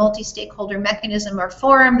initiative or a multi-stakeholder mechanism or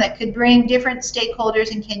forum that could bring different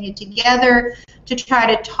stakeholders in Kenya together to try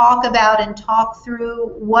to talk about and talk through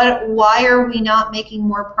why are we not making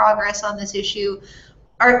more progress on this issue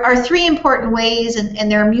are three important ways,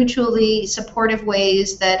 and they're mutually supportive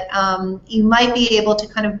ways that you might be able to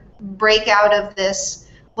kind of break out of this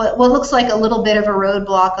what looks like a little bit of a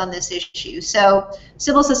roadblock on this issue. So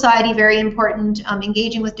civil society, very important,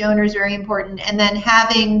 engaging with donors, very important, and then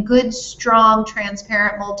having good, strong,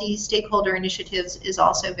 transparent, multi-stakeholder initiatives is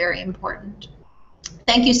also very important.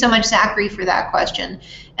 Thank you so much, Zachary, for that question.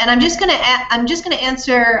 And I'm just going to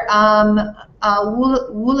answer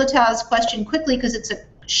Wulata's question quickly because it's a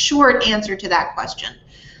short answer to that question.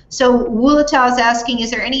 So Wulata is asking, is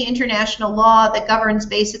there any international law that governs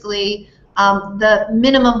basically the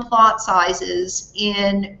minimum plot sizes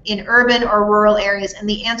in urban or rural areas? And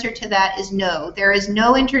the answer to that is no. There is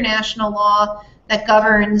no international law that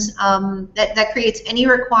governs, that creates any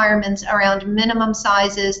requirements around minimum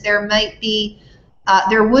sizes. There might be,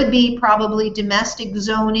 there would be probably domestic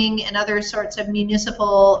zoning and other sorts of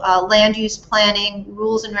municipal land use planning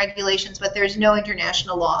rules and regulations, but there's no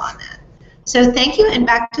international law on that. So thank you, and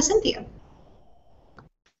back to Cynthia.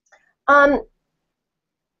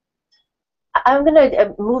 I'm going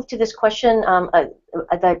to move to this question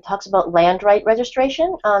that talks about land right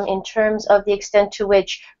registration in terms of the extent to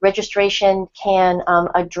which registration can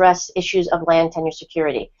address issues of land tenure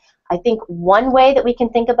security. I think one way that we can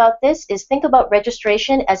think about this is think about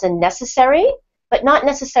registration as a necessary, but not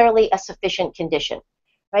necessarily a sufficient condition,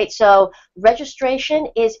 right? So registration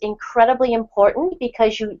is incredibly important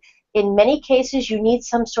because in many cases, you need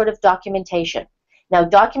some sort of documentation. Now,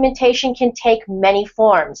 documentation can take many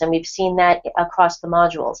forms, and we've seen that across the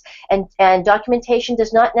modules. And documentation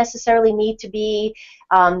does not necessarily need to be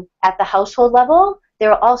at the household level.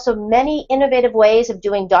 There are also many innovative ways of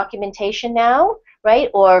doing documentation now, right,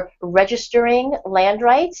 or registering land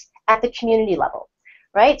rights at the community level,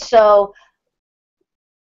 right? So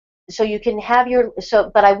you can have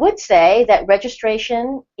but I would say that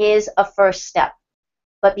registration is a first step.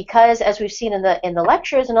 But because, as we've seen in the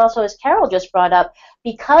lectures, and also as Karol just brought up,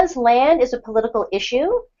 because land is a political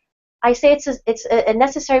issue, I say it's a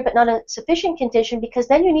necessary but not a sufficient condition, because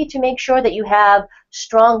then you need to make sure that you have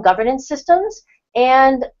strong governance systems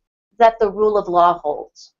and that the rule of law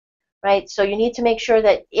holds, right? So you need to make sure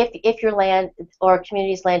that if your land or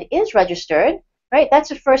community's land is registered, right,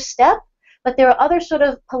 that's a first step. But there are other sort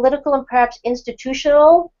of political and perhaps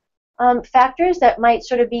institutional factors that might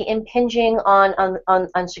sort of be impinging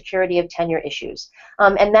on security of tenure issues.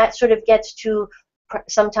 And that sort of gets to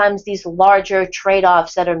sometimes these larger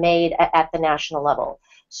trade-offs that are made at the national level.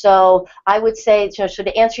 So I would say, so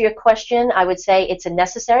to answer your question, I would say it's a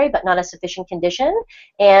necessary but not a sufficient condition,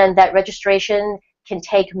 and that registration can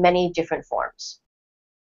take many different forms.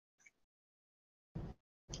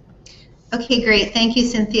 Okay, great. Thank you,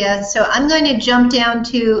 Cynthia. So I'm going to jump down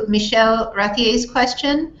to Michelle Rathier's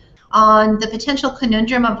question on the potential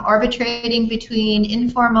conundrum of arbitrating between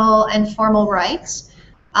informal and formal rights.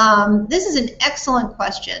 This is an excellent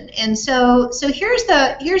question, and so here's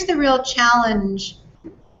the real challenge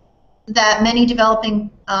that many developing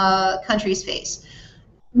countries face.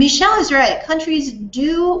 Michelle is right. Countries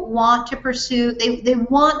do want to pursue, they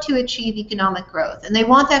want to achieve economic growth, and they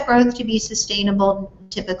want that growth to be sustainable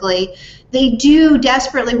typically. They do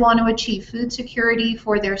desperately want to achieve food security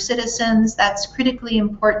for their citizens. That's critically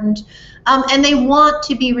important. And they want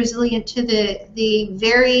to be resilient to the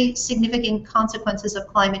very significant consequences of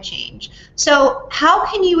climate change. So how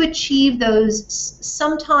can you achieve those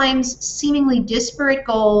sometimes seemingly disparate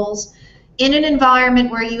goals in an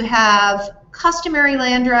environment where you have customary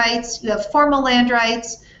land rights, you have formal land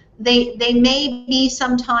rights? They may be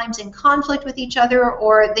sometimes in conflict with each other,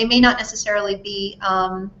 or they may not necessarily be,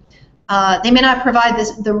 they may not provide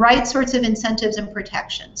the right sorts of incentives and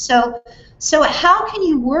protection. So how can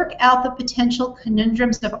you work out the potential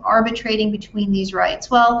conundrums of arbitrating between these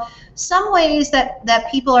rights? Well, some ways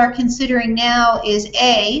that people are considering now is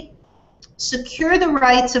A, secure the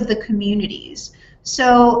rights of the communities.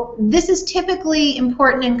 So this is typically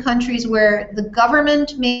important in countries where the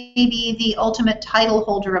government may be the ultimate title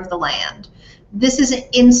holder of the land. this is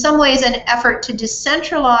in some ways an effort to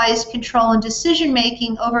decentralize control and decision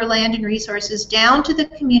making over land and resources down to the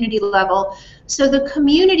community level, so the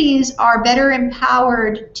communities are better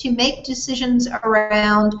empowered to make decisions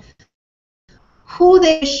around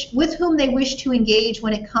with whom they wish to engage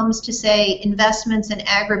when it comes to, say, investments in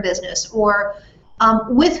agribusiness, or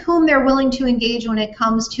with whom they're willing to engage when it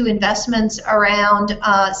comes to investments around,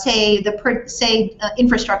 say,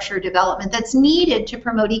 infrastructure development that's needed to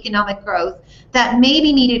promote economic growth, that may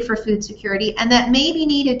be needed for food security, and that may be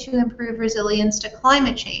needed to improve resilience to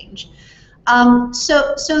climate change.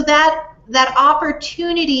 So that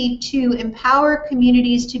opportunity to empower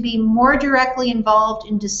communities to be more directly involved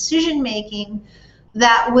in decision making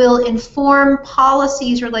that will inform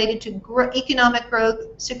policies related to economic growth,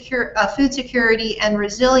 food security, and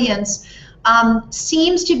resilience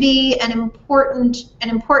seems to be an important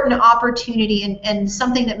opportunity, and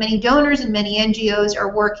something that many donors and many NGOs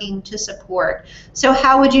are working to support. So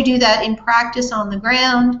how would you do that in practice on the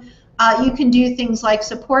ground? You can do things like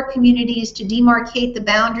support communities to demarcate the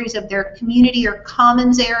boundaries of their community or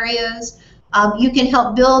commons areas. You can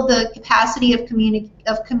help build the capacity of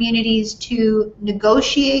communities to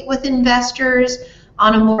negotiate with investors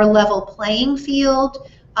on a more level playing field.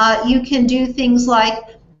 You can do things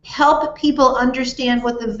like help people understand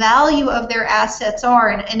what the value of their assets are.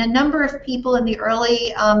 And a number of people in the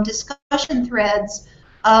early discussion threads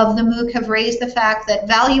of the MOOC have raised the fact that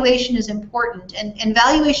valuation is important, and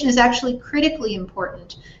valuation is actually critically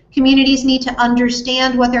important. Communities need to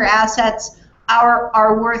understand what their assets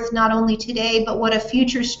are worth, not only today, but what a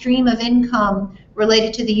future stream of income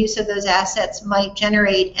related to the use of those assets might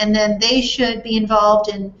generate, and then they should be involved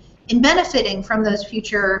in benefiting from those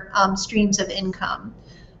future streams of income.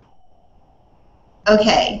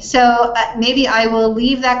 Okay, so maybe I will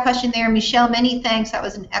leave that question there. Michelle, many thanks. That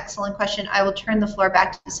was an excellent question. I will turn the floor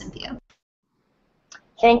back to Cynthia.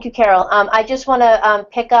 Thank you, Carol. I just want to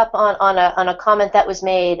pick up on a comment that was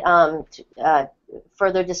made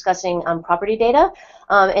further discussing property data,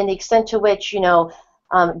 and the extent to which,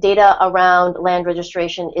 data around land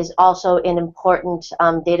registration is also an important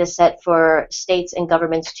data set for states and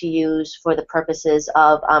governments to use for the purposes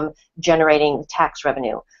of generating tax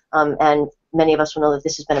revenue. And many of us will know that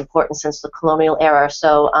this has been important since the colonial era,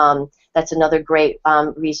 so that's another great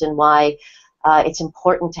reason why it's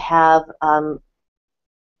important to have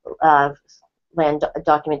land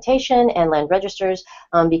documentation and land registers,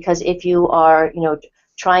 because if you are,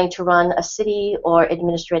 trying to run a city or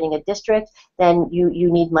administrating a district, then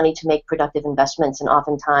you need money to make productive investments, and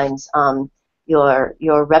oftentimes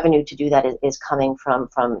your revenue to do that is coming from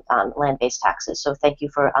land-based taxes. So thank you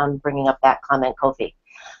for bringing up that comment, Kofi.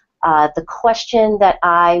 The question that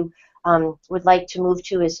I would like to move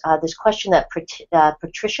to is this question that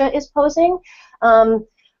Patricia is posing,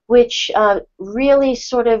 which really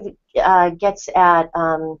sort of gets at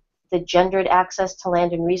the gendered access to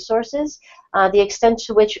land and resources, the extent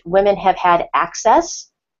to which women have had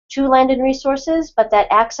access to land and resources, but that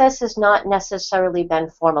access has not necessarily been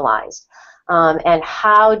formalized. And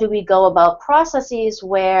how do we go about processes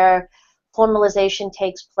where formalization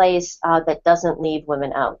takes place that doesn't leave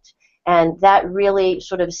women out? And that really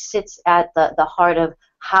sort of sits at the heart of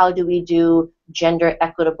how do we do gender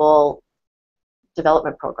equitable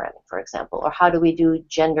development programming, for example, or how do we do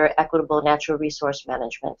gender equitable natural resource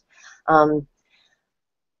management.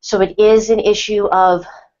 So it is an issue of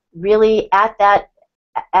really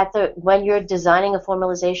when you're designing a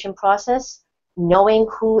formalization process, knowing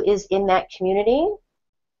who is in that community,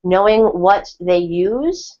 knowing what they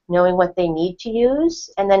use, knowing what they need to use,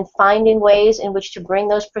 and then finding ways in which to bring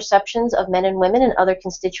those perceptions of men and women and other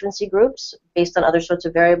constituency groups based on other sorts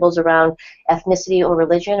of variables around ethnicity or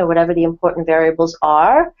religion or whatever the important variables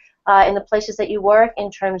are in the places that you work in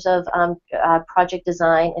terms of project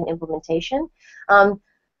design and implementation,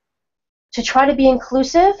 to try to be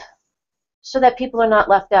inclusive so that people are not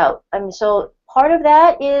left out. So part of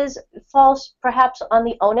that falls perhaps on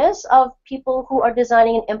the onus of people who are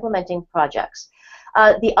designing and implementing projects.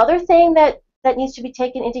 The other thing that needs to be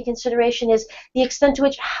taken into consideration is the extent to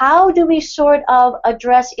which how do we sort of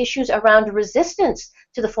address issues around resistance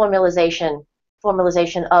to the formalization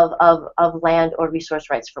of land or resource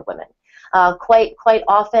rights for women. Quite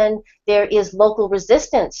often there is local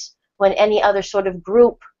resistance when any other sort of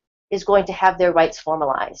group is going to have their rights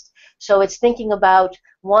formalized. So it's thinking about,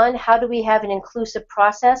 one, how do we have an inclusive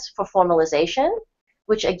process for formalization,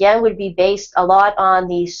 which again would be based a lot on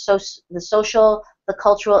the social, the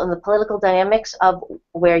cultural, and the political dynamics of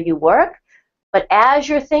where you work. But as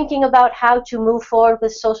you're thinking about how to move forward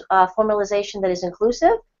with formalization that is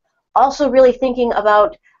inclusive, also really thinking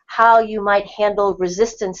about how you might handle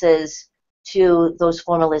resistances to those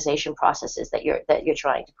formalization processes that you're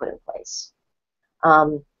trying to put in place.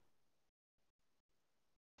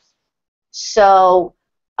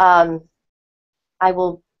 I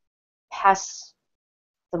will pass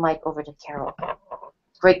the mic over to Carol.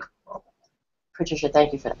 Great, Patricia,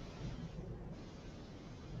 thank you for that.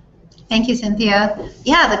 Thank you, Cynthia.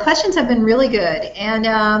 Yeah, the questions have been really good. And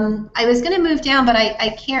I was going to move down, but I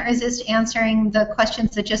can't resist answering the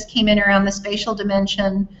questions that just came in around the spatial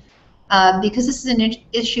dimension, because this is an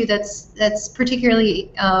issue that's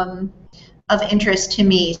particularly of interest to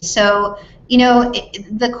me. So, you know,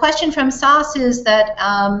 the question from SAS is that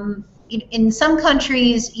in some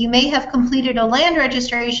countries you may have completed a land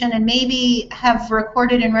registration and maybe have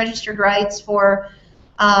recorded and registered rights for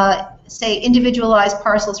say individualized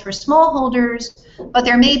parcels for smallholders, but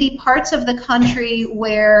there may be parts of the country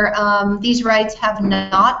where these rights have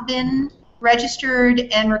not been registered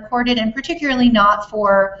and recorded, and particularly not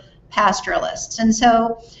for pastoralists. And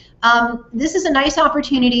so this is a nice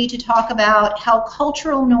opportunity to talk about how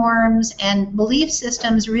cultural norms and belief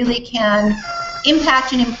systems really can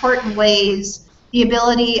impact in important ways the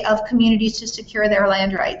ability of communities to secure their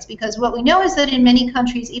land rights. Because what we know is that in many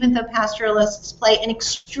countries, even though pastoralists play an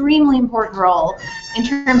extremely important role in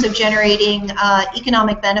terms of generating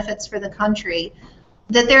economic benefits for the country,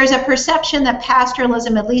 that there's a perception that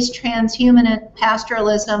pastoralism, at least transhumanist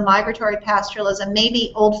pastoralism, migratory pastoralism, may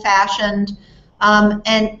be old-fashioned,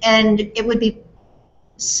 and it would be,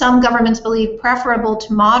 some governments believe, preferable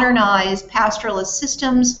to modernize pastoralist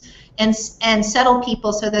systems and settle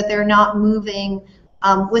people so that they're not moving,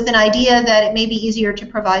 with an idea that it may be easier to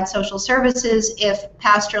provide social services if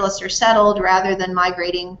pastoralists are settled rather than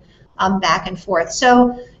migrating back and forth.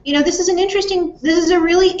 So, you know, this is a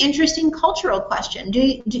really interesting cultural question,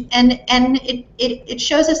 and it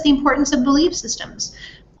shows us the importance of belief systems.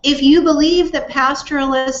 If you believe that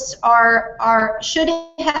pastoralists should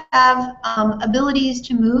have abilities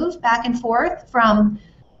to move back and forth from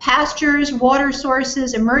pastures, water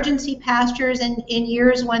sources, emergency pastures in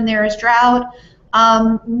years when there is drought,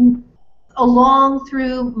 along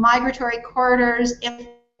through migratory corridors,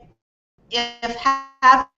 if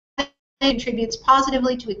having contributes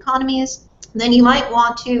positively to economies, then you might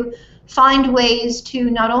want to find ways to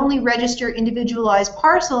not only register individualized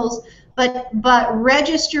parcels, but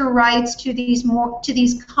register rights to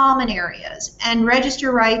these common areas, and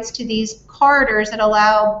register rights to these corridors that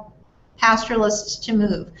allow pastoralists to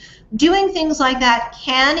move. Doing things like that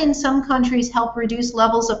can, in some countries, help reduce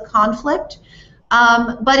levels of conflict,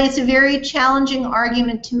 but it's a very challenging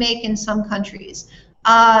argument to make in some countries.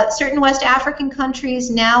 Certain West African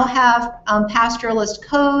countries now have pastoralist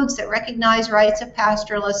codes that recognize rights of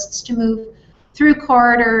pastoralists to move through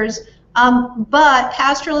corridors, but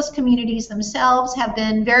pastoralist communities themselves have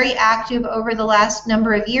been very active over the last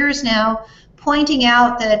number of years now, pointing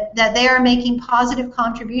out that they are making positive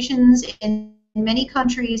contributions in many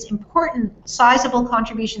countries, important, sizable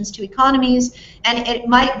contributions to economies, and it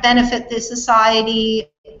might benefit the society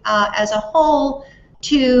as a whole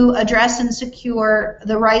to address and secure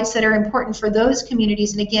the rights that are important for those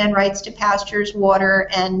communities, and again, rights to pastures, water,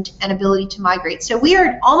 and ability to migrate. So we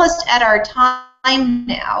are almost at our time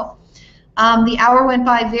now. The hour went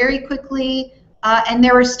by very quickly. And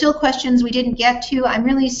there were still questions we didn't get to. I'm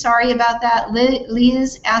really sorry about that.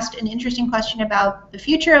 Liz asked an interesting question about the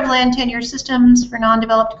future of land tenure systems for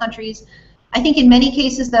non-developed countries. I think in many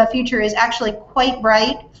cases the future is actually quite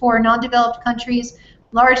bright for non-developed countries,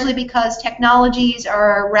 largely because technologies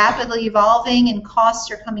are rapidly evolving and costs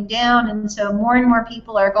are coming down, and so more and more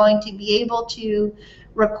people are going to be able to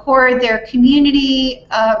record their community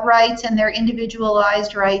rights and their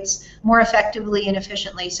individualized rights more effectively and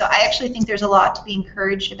efficiently. So I actually think there's a lot to be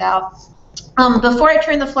encouraged about. Before I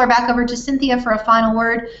turn the floor back over to Cynthia for a final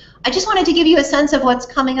word, I just wanted to give you a sense of what's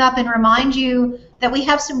coming up and remind you that we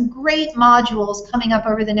have some great modules coming up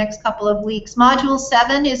over the next couple of weeks. Module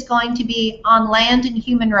 7 is going to be on land and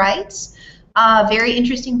human rights. Very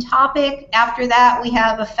interesting topic. After that, we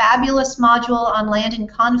have a fabulous module on land and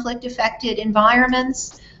conflict-affected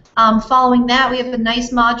environments. Following that, we have a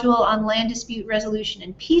nice module on land dispute resolution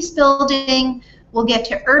and peace building. We'll get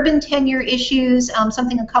to urban tenure issues,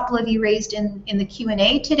 something a couple of you raised in the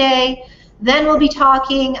Q&A today. Then we'll be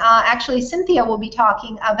talking, actually Cynthia will be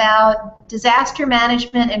talking about disaster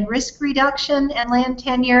management and risk reduction and land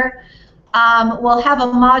tenure. We'll have a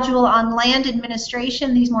module on land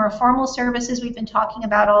administration, these more formal services we've been talking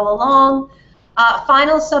about all along.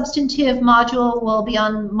 Final substantive module will be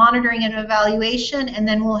on monitoring and evaluation, and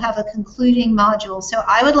then we'll have a concluding module. So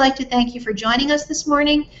I would like to thank you for joining us this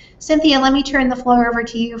morning. Cynthia, let me turn the floor over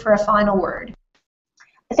to you for a final word.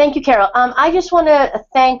 Thank you, Carol. I just want to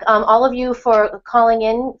thank all of you for calling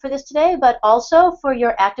in for this today, but also for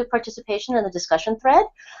your active participation in the discussion thread.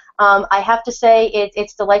 I have to say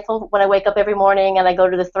it's delightful when I wake up every morning and I go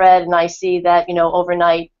to the thread and I see that, you know,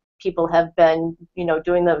 overnight people have been, you know,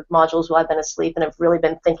 doing the modules while I've been asleep and have really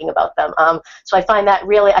been thinking about them. So I find that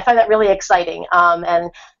really exciting. And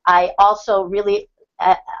I also really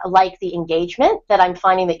like the engagement that I'm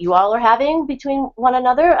finding that you all are having between one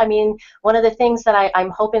another. I mean, one of the things that I'm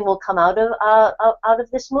hoping will come out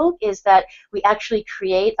of this MOOC is that we actually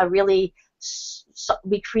create a really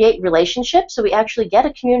we create relationships, so we actually get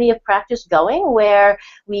a community of practice going where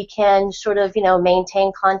we can sort of, you know,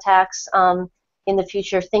 maintain contacts in the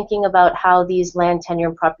future, thinking about how these land tenure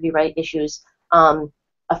and property right issues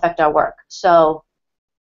affect our work. So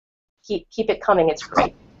keep it coming. It's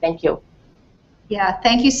great. Thank you. Yeah,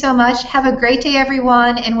 thank you so much. Have a great day,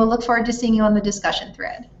 everyone, and we'll look forward to seeing you on the discussion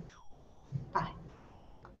thread.